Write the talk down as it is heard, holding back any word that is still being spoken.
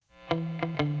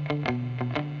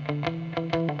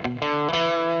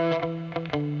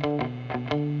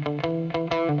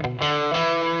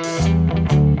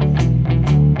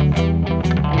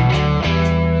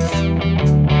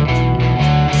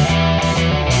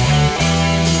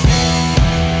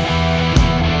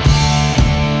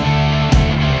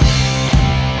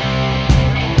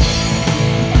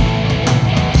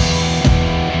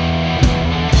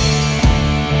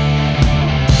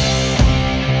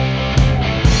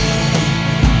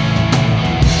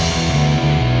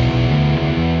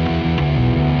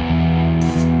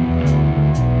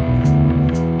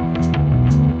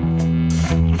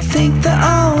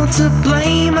to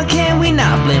blame? Or can we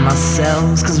not blame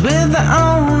ourselves? Cause we're the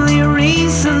only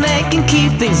reason that can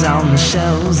keep things on the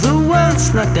shelves. The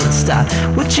world's not gonna stop.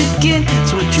 What you get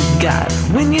is what you got.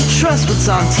 When you trust what's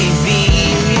on TV,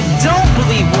 you don't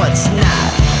believe what's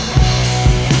not.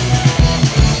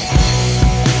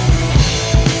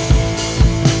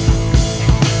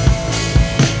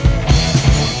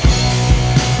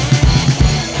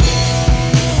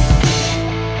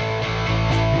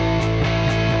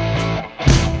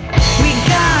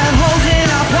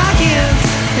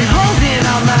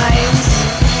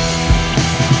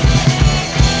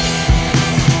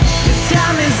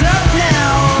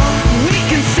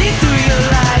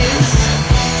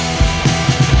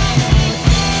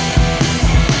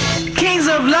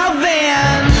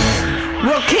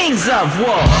 Kings of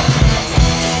war.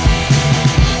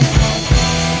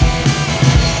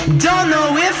 Don't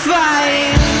know if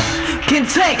I can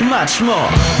take much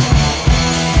more.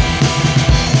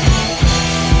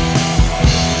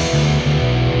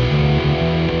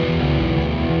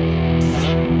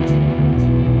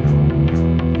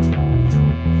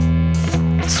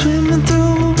 Swimming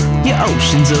through your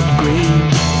oceans of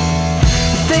greed.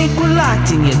 Think we're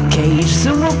locked in your cage,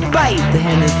 so we'll bite the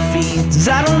hand that feeds.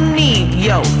 I don't need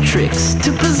your tricks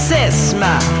to possess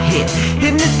my head.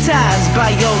 Hypnotized by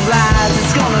your lies,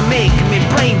 it's gonna make me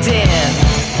brain dead.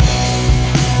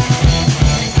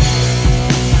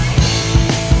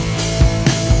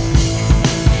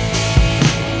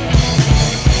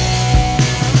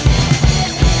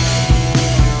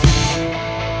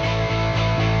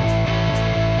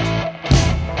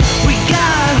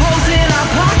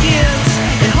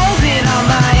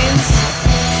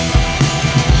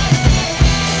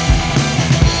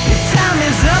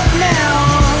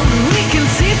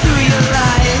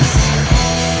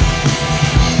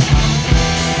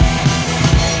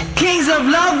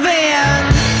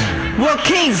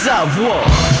 Kings of war.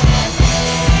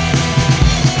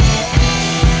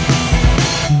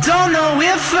 Don't know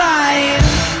if I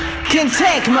can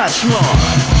take much more.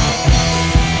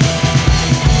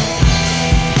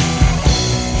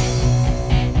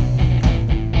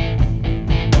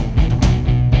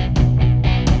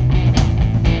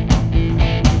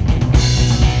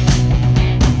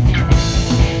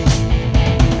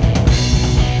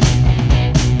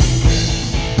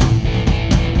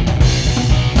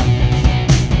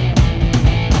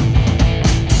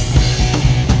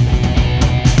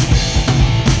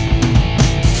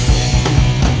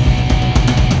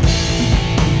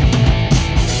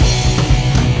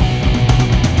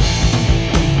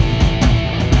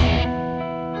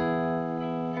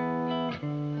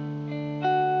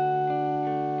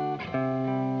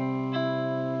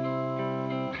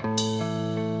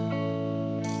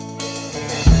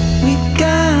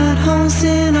 Holes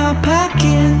in our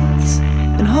pockets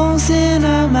and holes in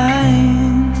our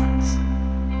minds.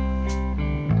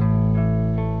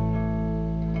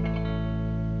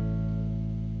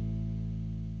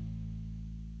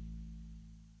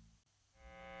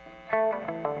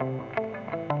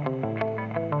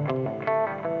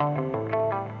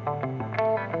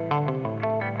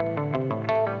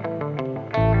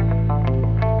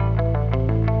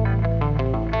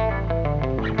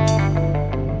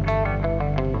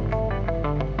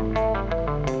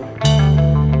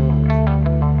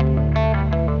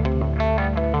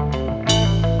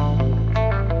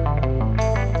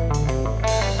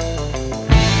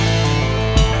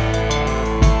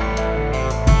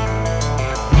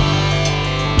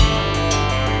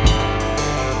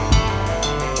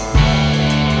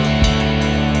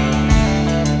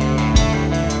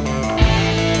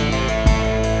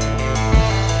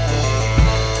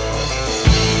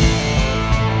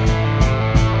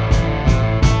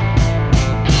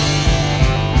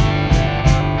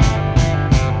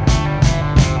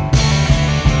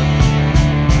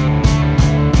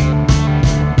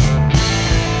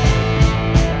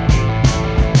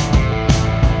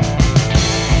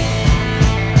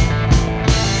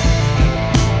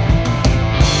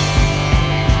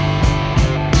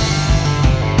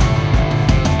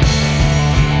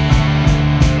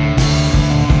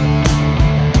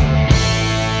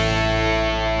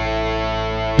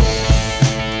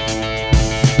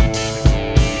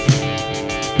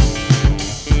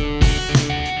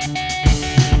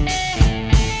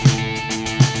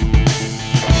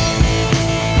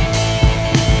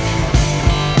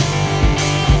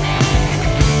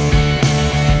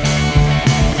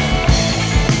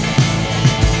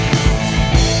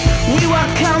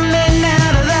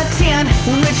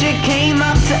 Came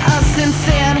up to us and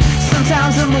said,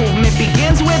 sometimes a movement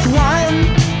begins with one.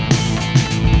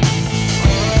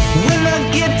 When the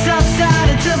guitar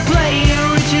started to play,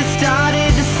 Richard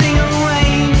started to sing.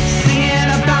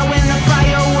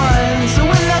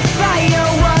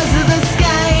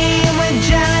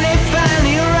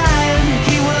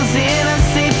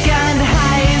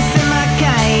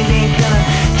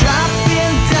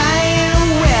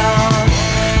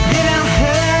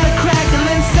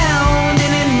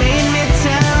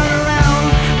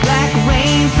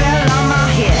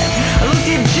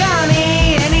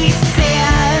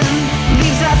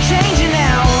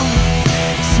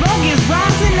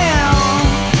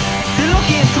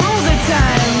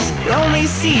 only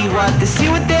see what they see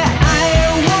with their eye.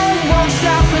 Won't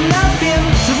stop for nothing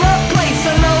to replace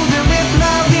a loathing with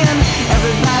loving.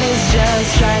 Everybody's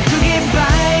just trying to get by.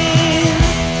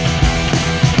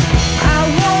 I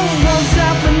won't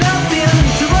stop for nothing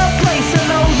to replace a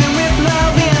loathing with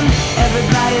loving.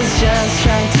 Everybody's just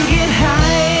trying to get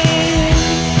high.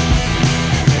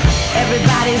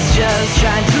 Everybody's just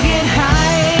trying to get high.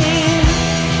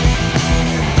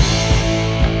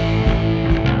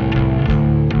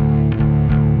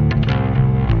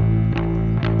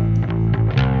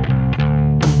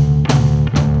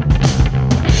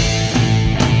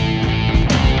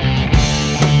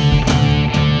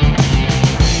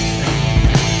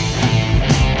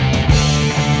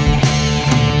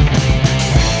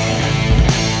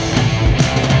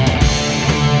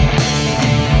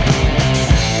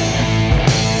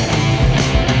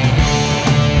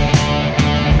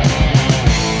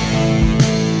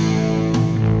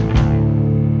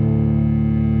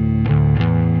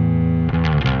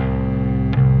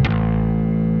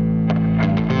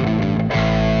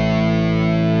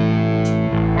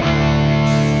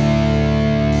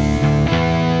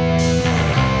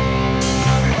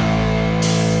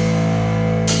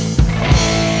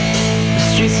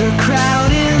 Streets are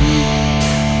crowded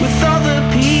with all the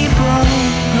people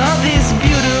of this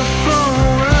beautiful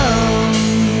world.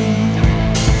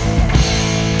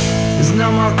 There's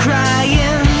no more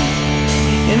crying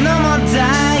and no more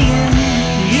dying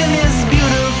in this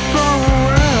beautiful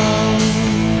world.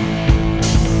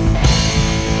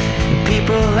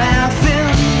 People laughing,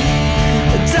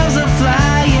 the doves are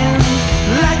flying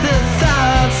like the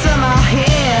thoughts of my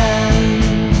head.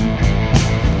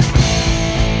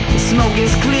 Smoke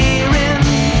is clearing,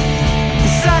 the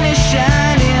sun is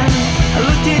shining. I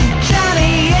looked at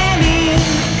Johnny and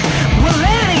well,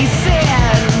 Annie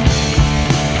said,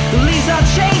 the leaves are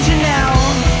changing now,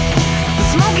 the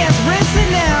smoke has risen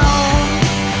now.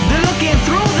 They're looking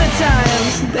through the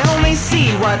times, they only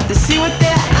see what they see with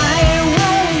their eye.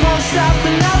 Won't stop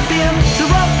for nothing to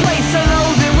replace a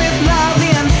loathing with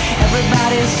loving.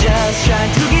 Everybody's just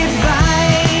trying to get by.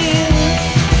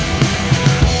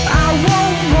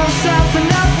 Won't stop for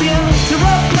nothing to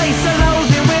replace a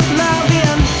loathing with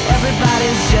loving.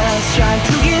 Everybody's just trying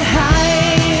to get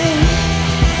high.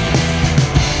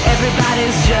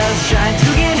 Everybody's just trying to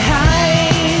get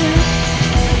high.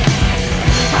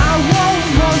 I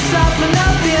won't stop for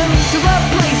nothing to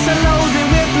replace a loathing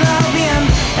with loving.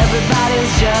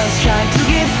 Everybody's just trying to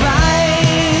get by.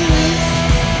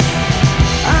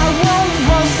 I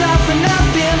won't stop for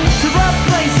nothing to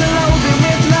replace a loathing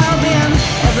with loving.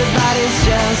 Everybody's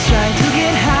just trying to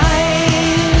get high.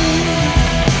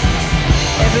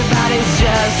 Everybody's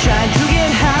just trying to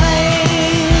get high.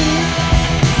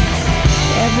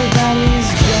 Everybody's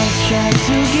just trying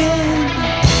to get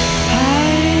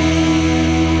high.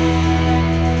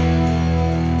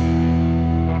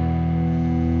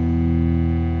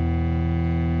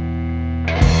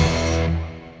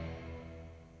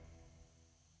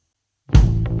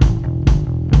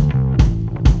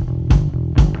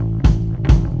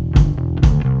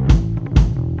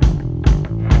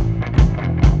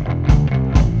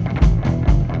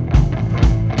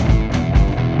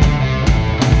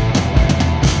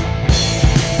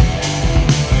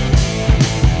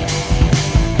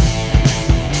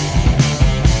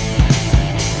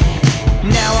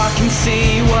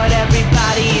 See what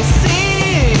everybody is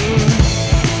seeing.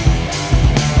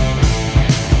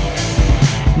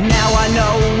 Now I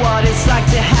know what it's like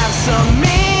to have some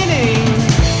meaning.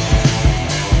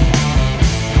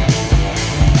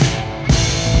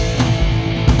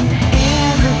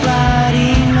 Everybody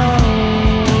knows.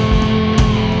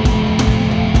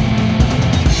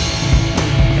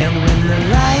 And when the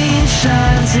light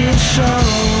shines it shows.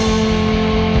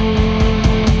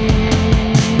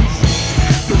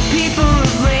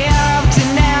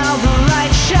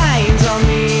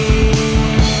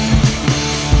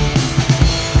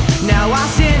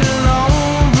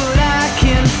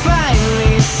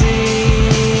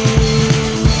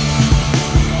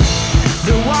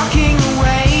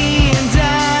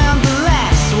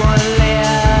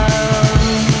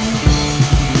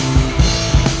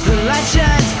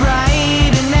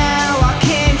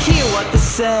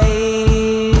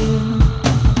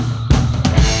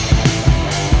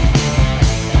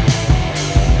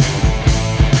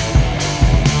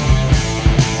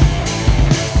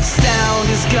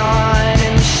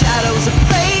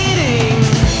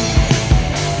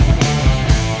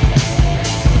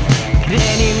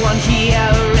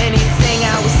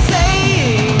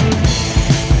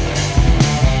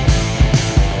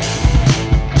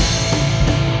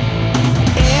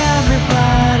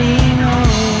 Everybody knows.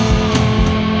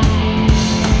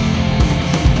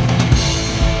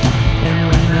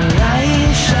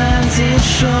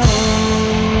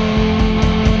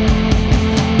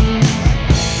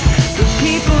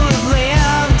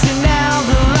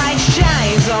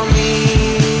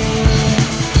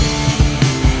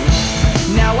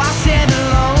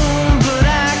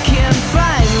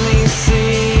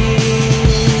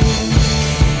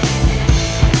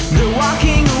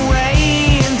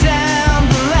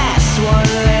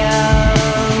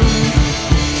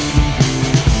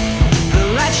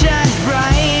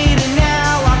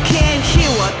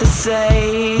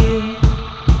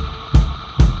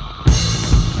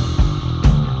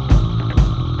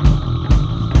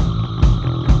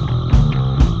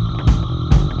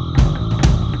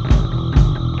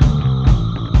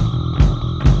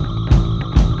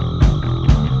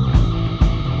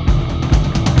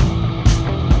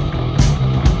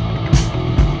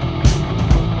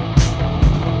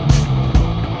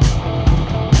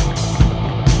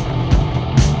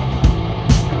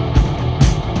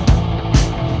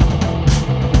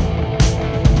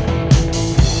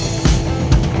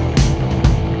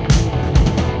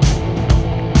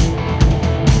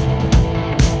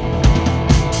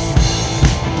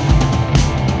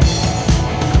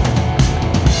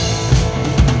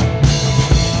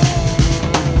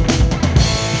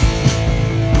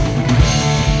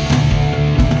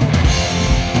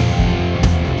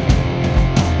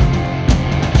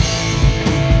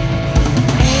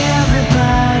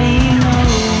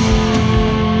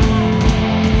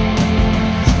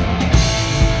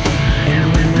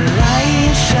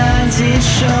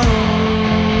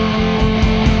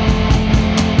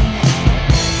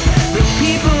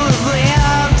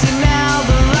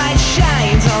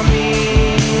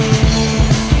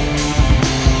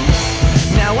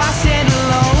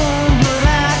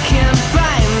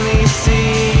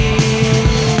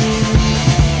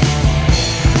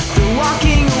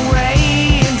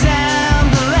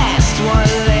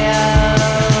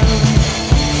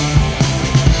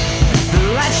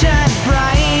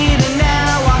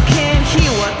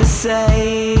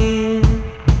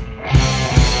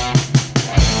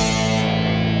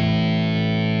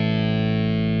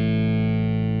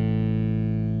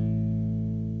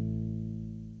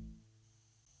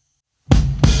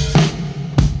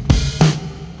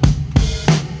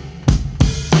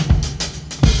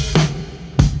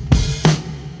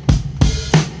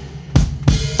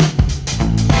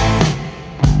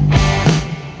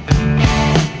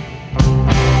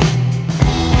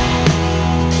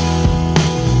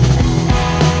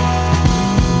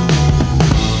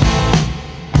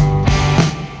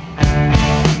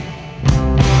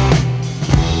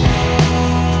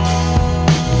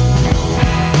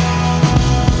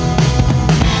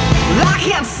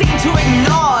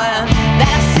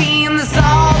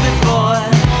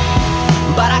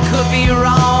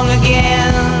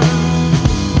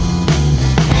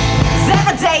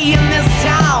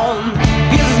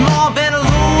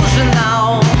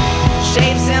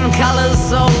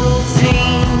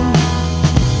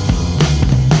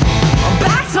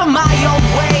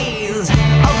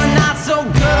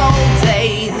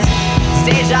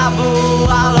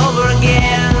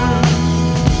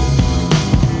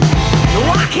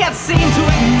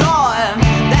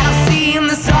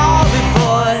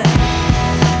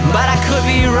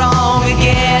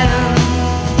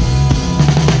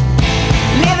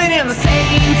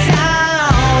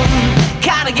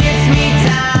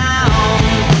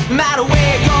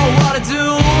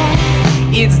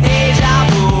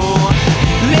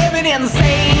 in the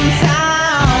same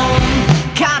town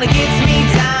kinda gets me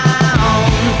down.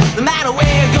 No matter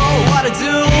where you go, what I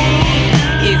do,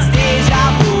 it's deja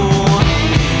vu.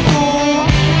 Ooh,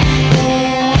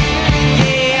 ooh,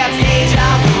 yeah, it's deja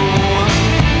vu.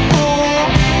 Ooh,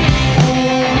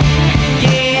 ooh,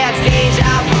 yeah, it's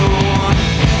deja vu.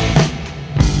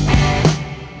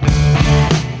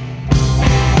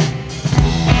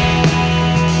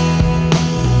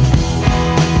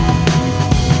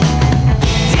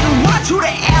 Didn't want you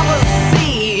to ever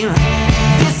see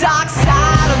this dark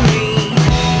side of me,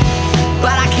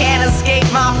 but I can't escape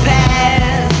my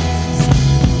past.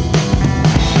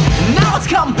 Now it's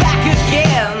come back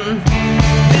again.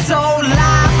 This old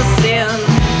life of sin,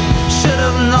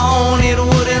 should've known it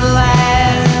wouldn't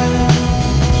last.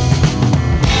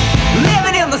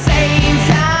 Living in the same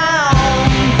town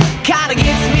kinda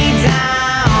gets me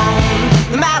down.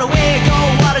 No matter where you go,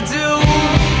 what I do,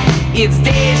 it's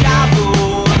deja vu.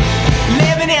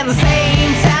 Living in the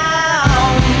same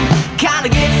town kinda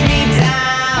gets me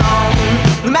down.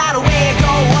 No matter where you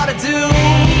go, what I do,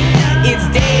 it's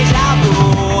deja vu.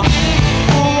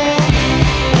 Ooh,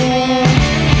 ooh,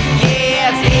 yeah,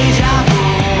 it's deja vu.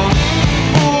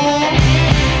 Ooh,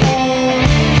 ooh,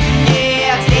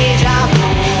 yeah, it's deja vu.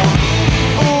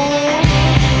 Ooh,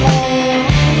 ooh,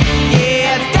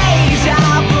 yeah, it's deja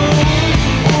vu.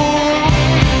 Ooh,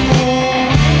 ooh,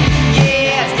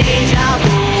 yeah, it's deja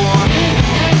vu.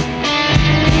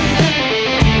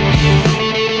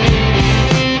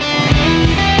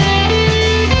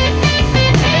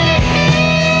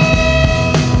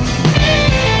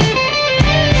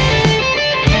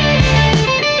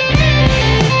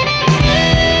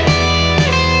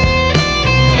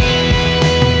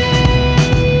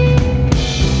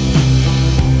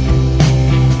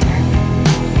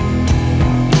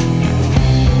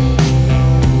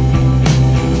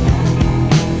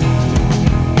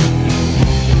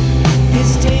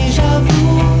 This deja vu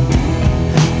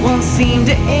won't seem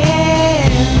to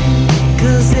end,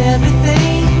 'cause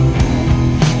everything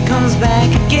comes back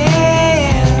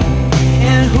again.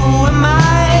 And who am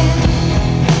I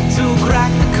to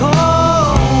crack the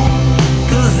code?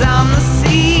 'Cause I'm the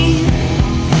seed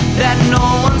that no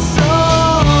one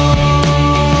sows.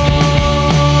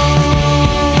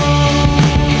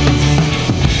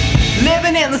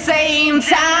 Living in the same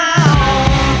town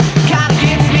kinda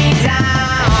gets me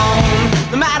down.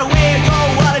 No matter where you go,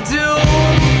 what I do,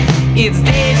 it's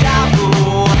deja vu.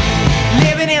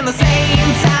 Living in the same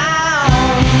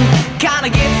town kinda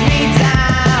gets me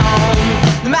down.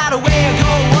 No matter where you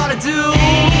go, what I do,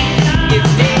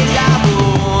 it's deja vu.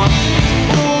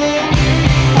 Ooh,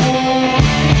 ooh,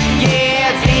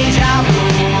 yeah, it's deja vu.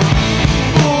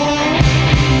 Ooh,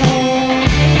 ooh,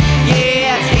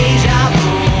 yeah, it's deja vu.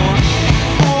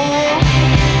 Ooh,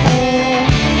 ooh,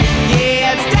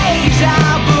 yeah, it's deja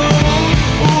vu.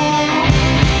 Ooh,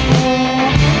 ooh,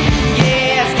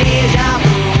 yeah, it's deja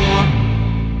vu.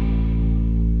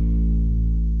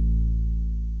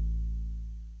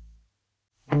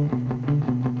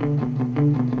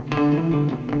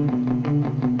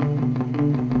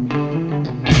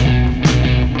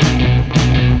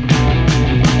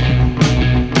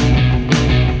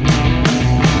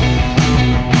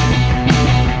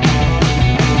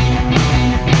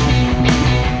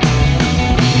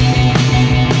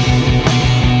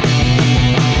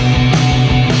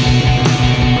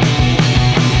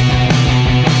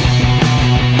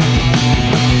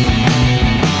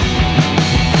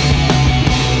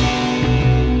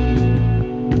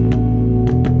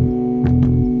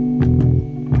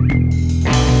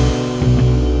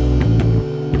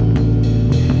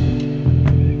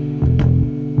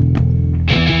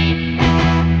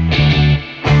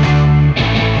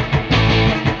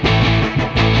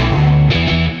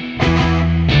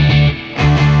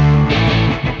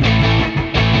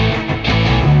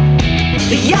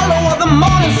 The yellow of the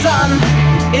morning sun,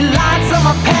 it lights up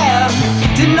my path.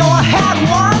 Didn't know I had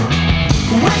one.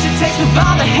 When she takes me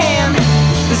by the hand,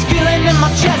 this feeling in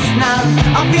my chest now,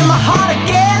 I feel my heart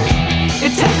again.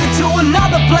 It takes me to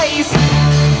another place,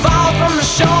 far from the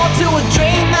shore, to a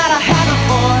dream that I had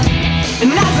before. And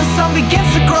as the sun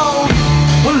begins to grow,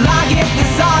 well, I get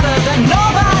this order that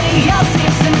nobody else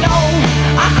seems to know.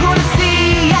 I couldn't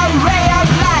see a ray of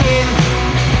light,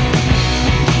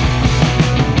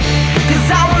 'cause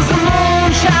I was a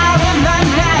moonchild in the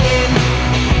night.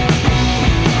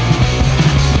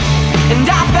 And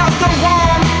I felt the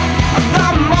warmth of the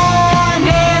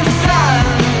morning sun.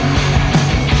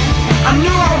 I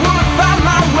knew I would find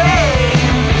my way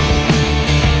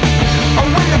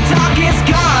when the dark is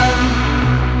gone.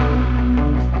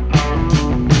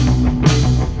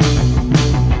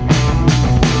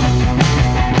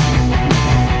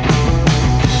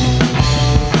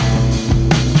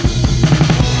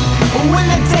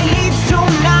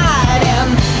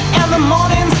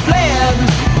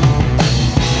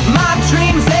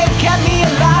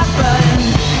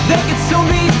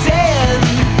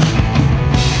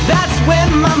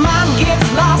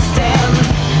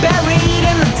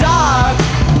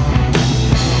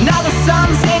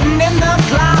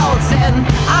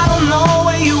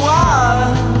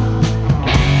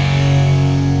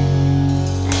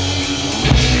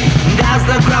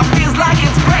 the ground feels like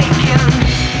it's breaking.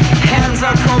 Hands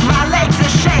are cold, my legs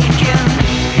are shaking.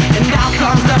 And now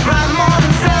comes the bright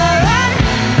morning sun.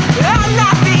 I'm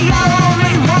not the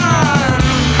only one.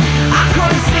 I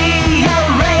couldn't see a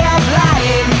ray of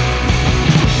light,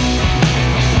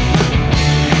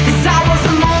 'cause I was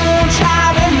a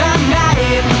moonchild in the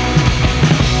night.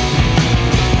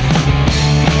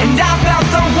 And I felt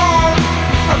the warmth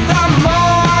of the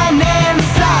morning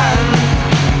sun.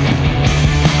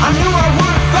 I knew I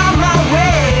would find my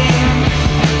way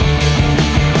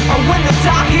when the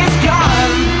dark is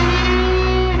gone.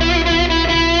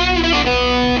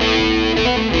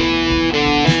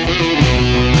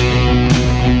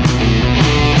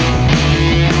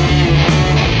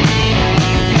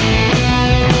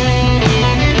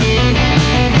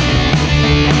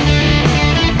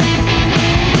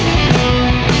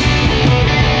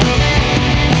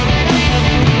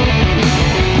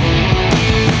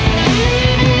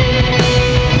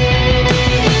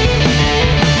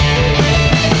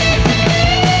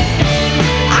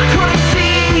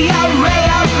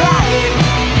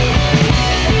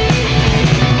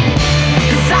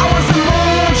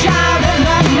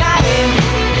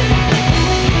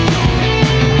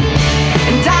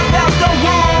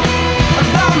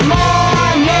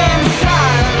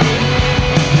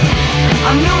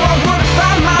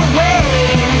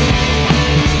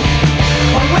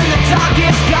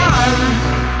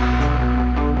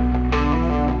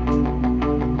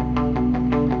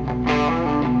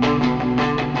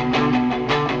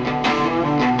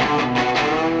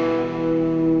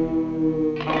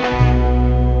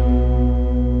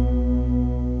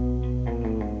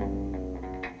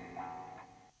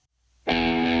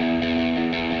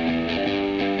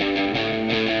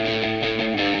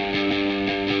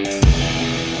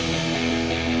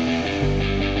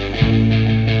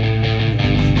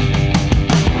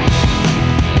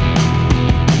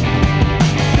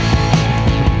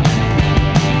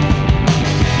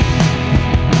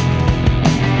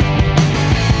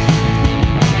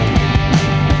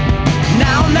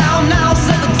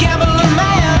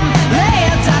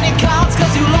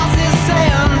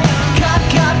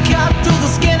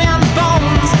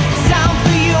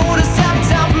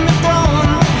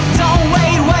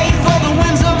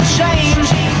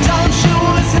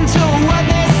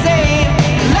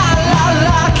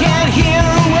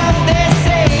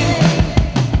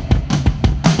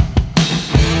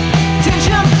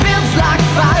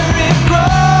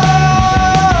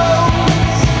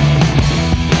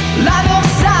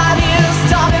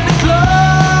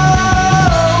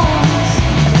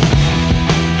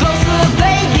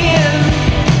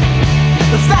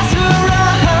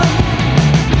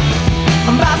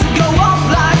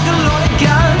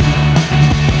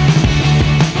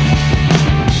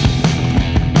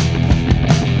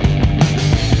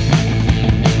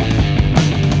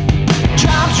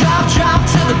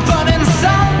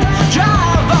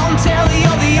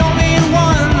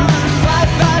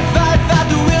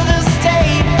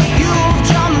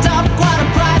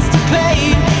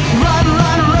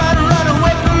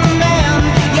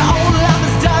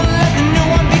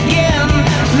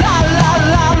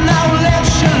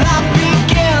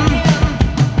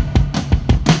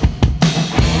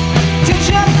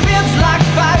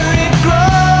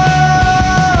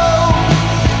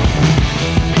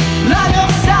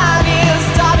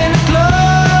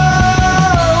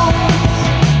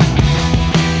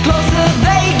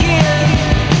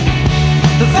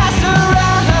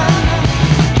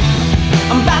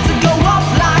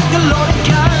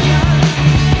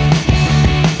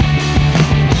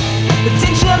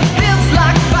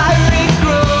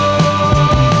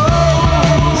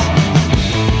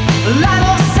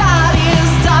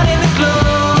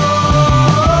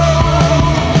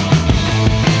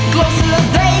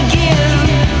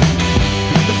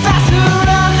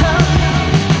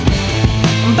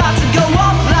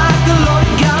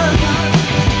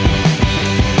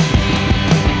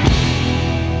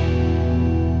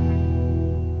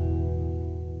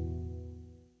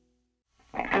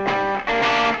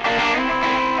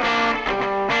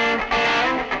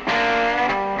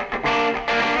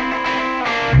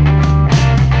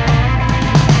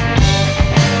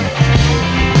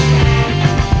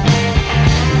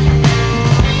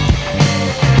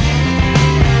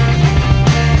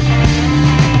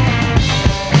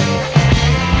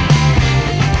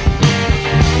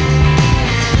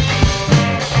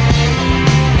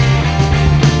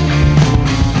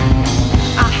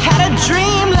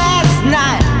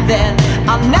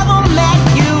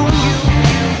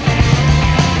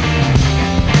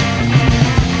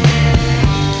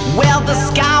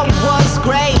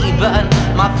 but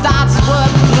my thoughts were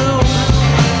blue.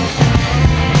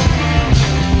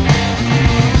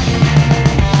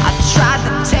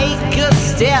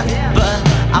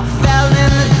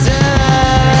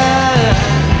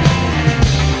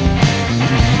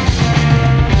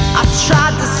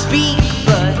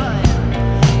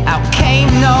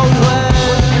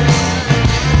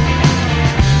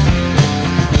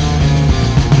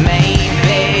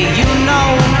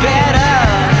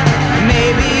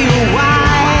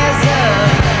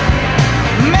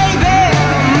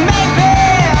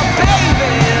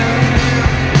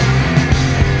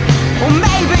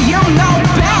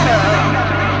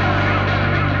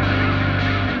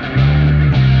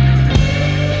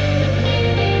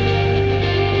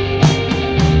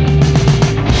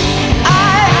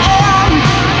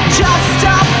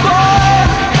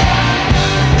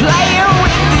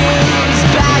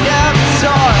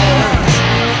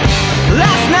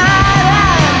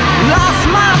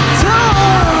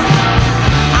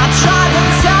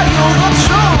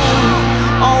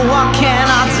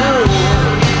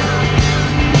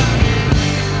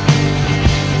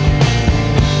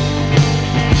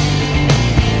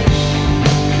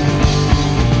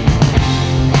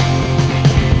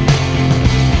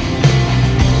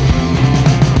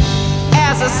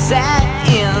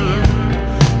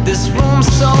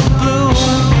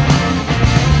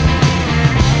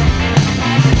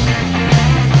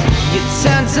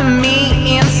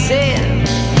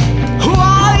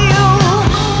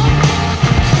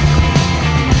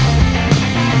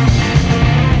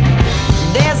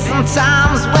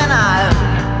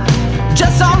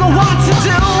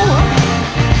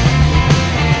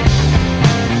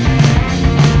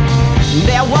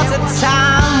 was a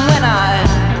time when I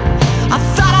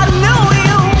thought I knew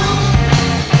you.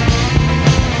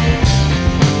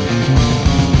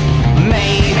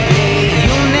 Maybe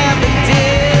you never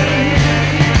did,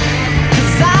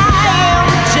 'cause I am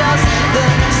just the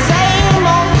same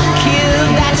old kid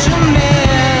that you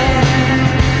met.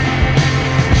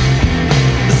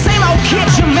 The same old kid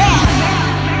you met.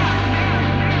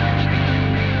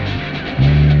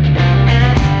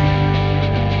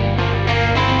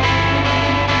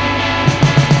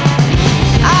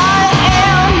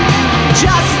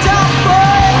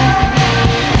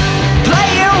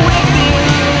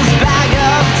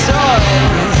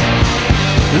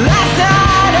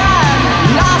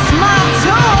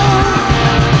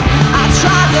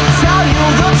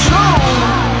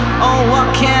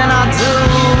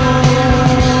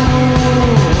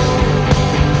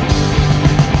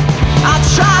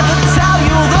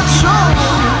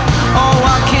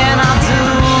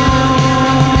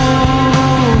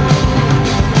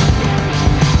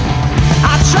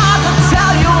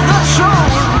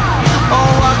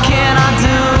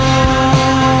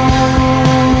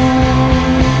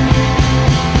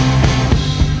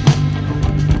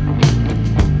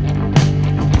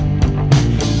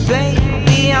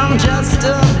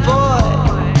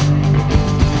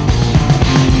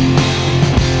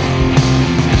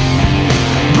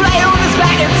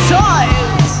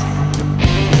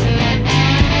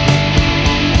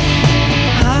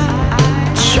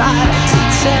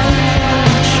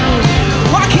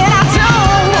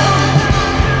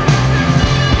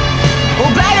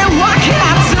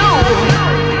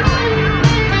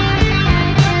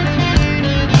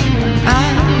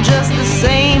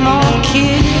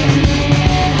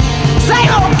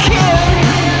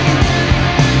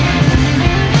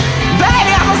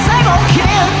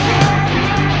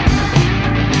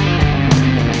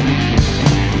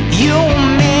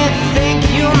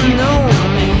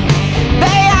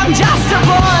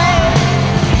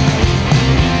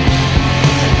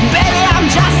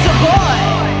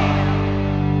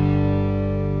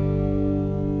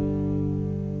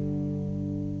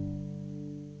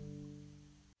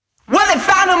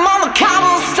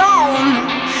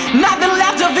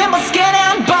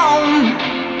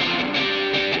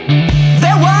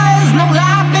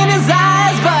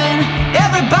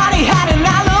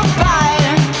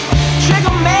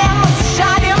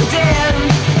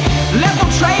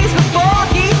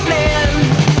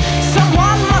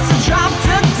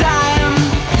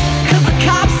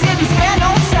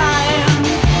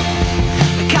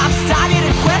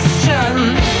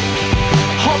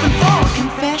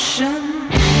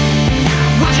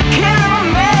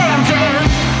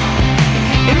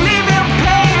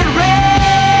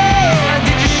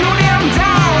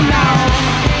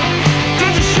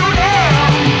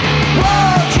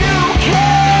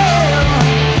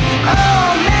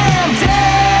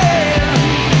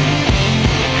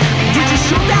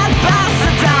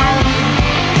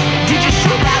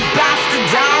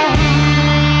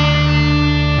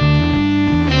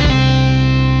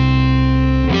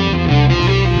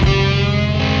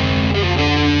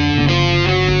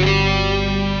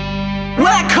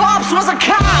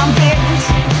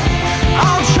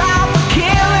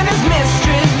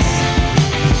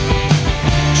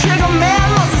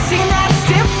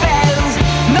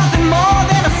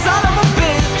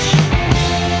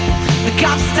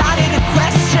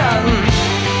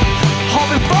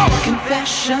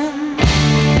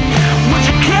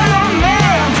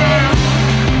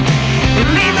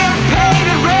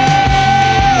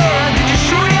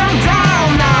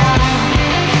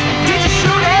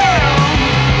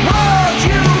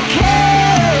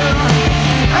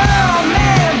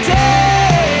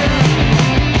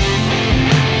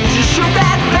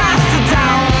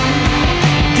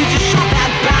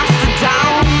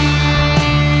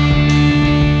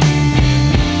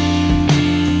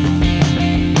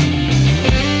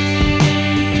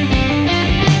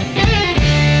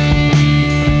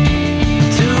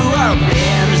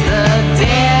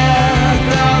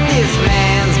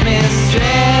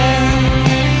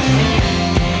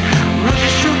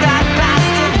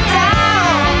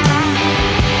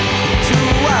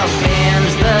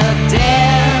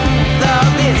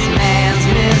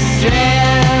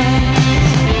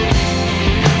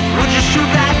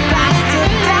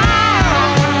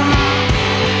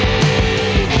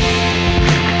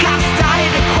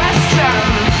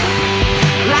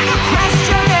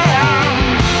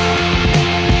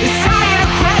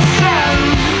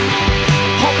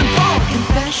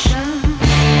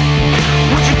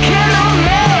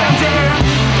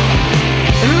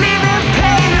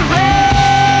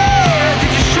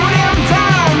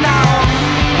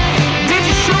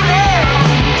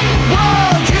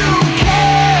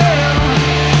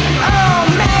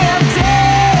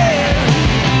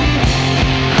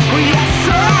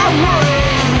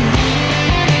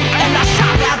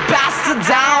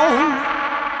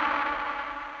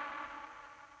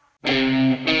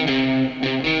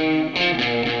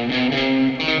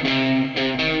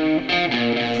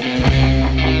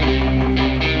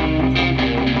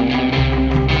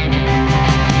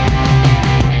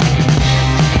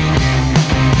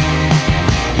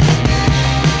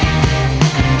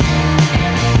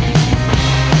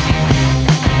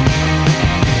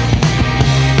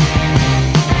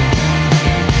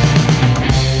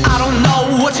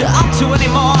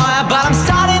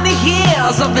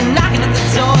 something knocking at the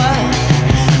door.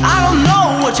 I don't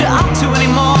know what you're up to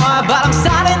anymore, but I'm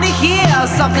starting to hear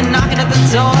something knocking at the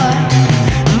door.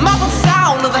 Muffled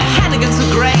sound of a hand against the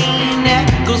grain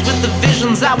echoes with the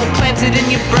visions that were planted in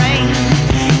your brain.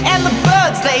 And the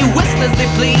birds, they whistle as they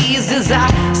please as I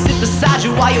sit beside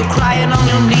you while you're crying on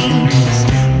your knees.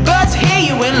 Birds hear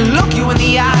you and look you in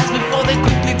the eyes before they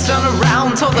quickly turn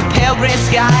around toward the pale gray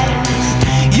skies.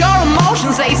 Your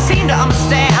emotions, they seem to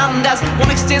understand as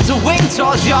one extends a wing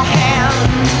towards your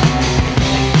hand.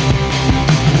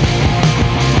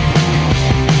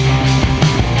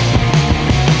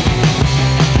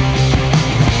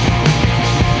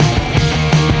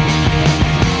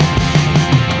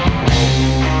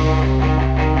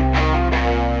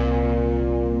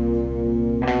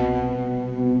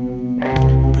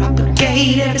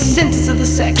 Every sentence of the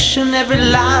section, every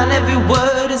line, every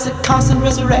word is a constant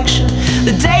resurrection.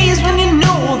 The days when you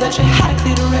knew that you had a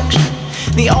clear direction,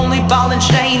 the only ball and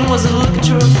chain was a look at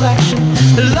your reflection.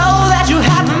 The love that you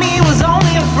had for me was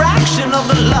only a fraction of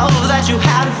the love that you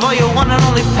had for your one and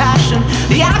only passion.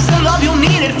 The absent love you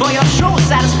needed for your true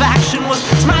satisfaction was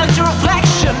smiling at your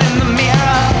reflection in the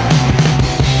mirror.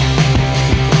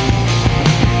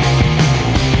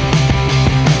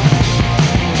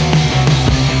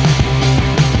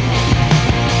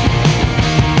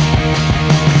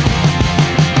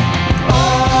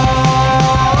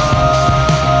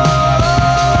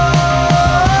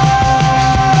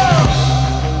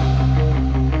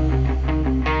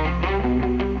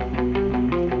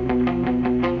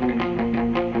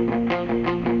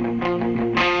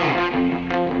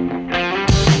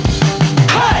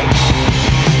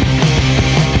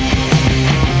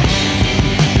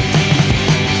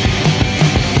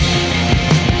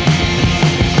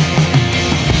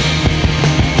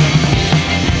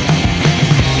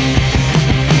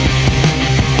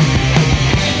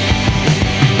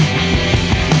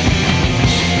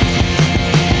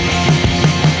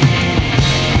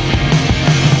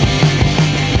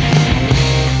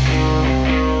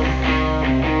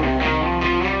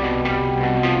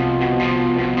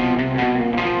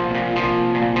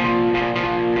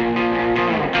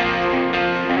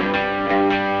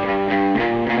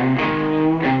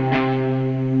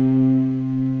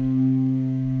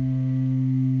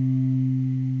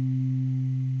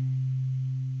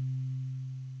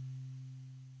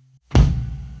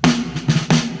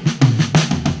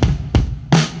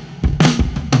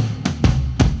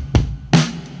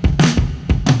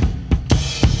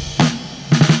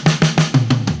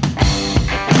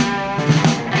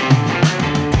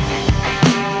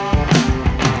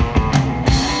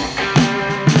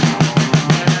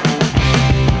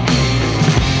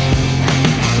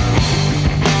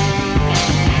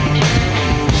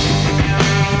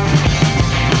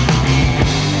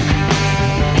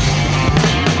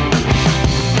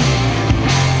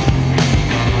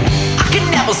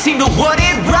 Seem to word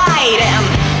it right, and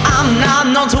I'm not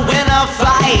known to win a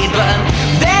fight, but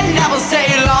they never stay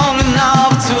long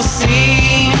enough to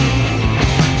see.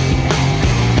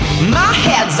 My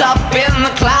head's up in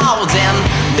the clouds and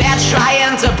they're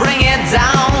trying to bring it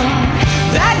down.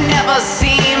 That never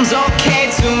seems okay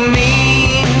to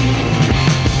me.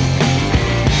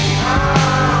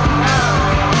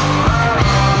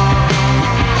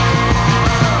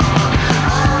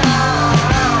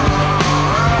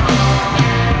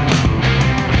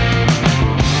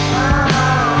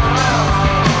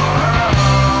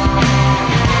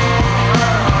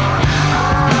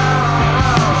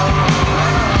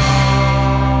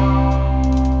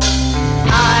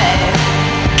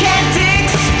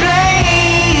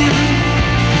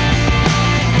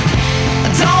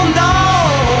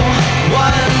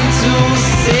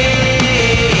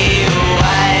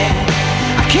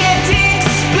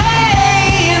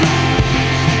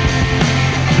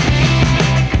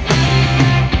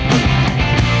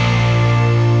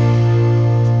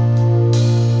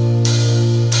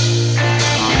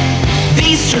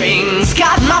 Strings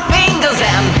got my fingers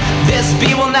and this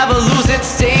beat will never lose its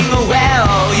sting.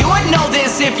 Well, you would know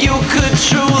this if you could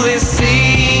truly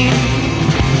see.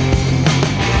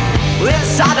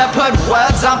 It's hard to put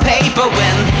words on paper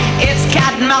when it's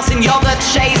cat and mouse and you're the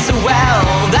chaser. Well,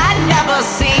 that never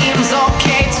seems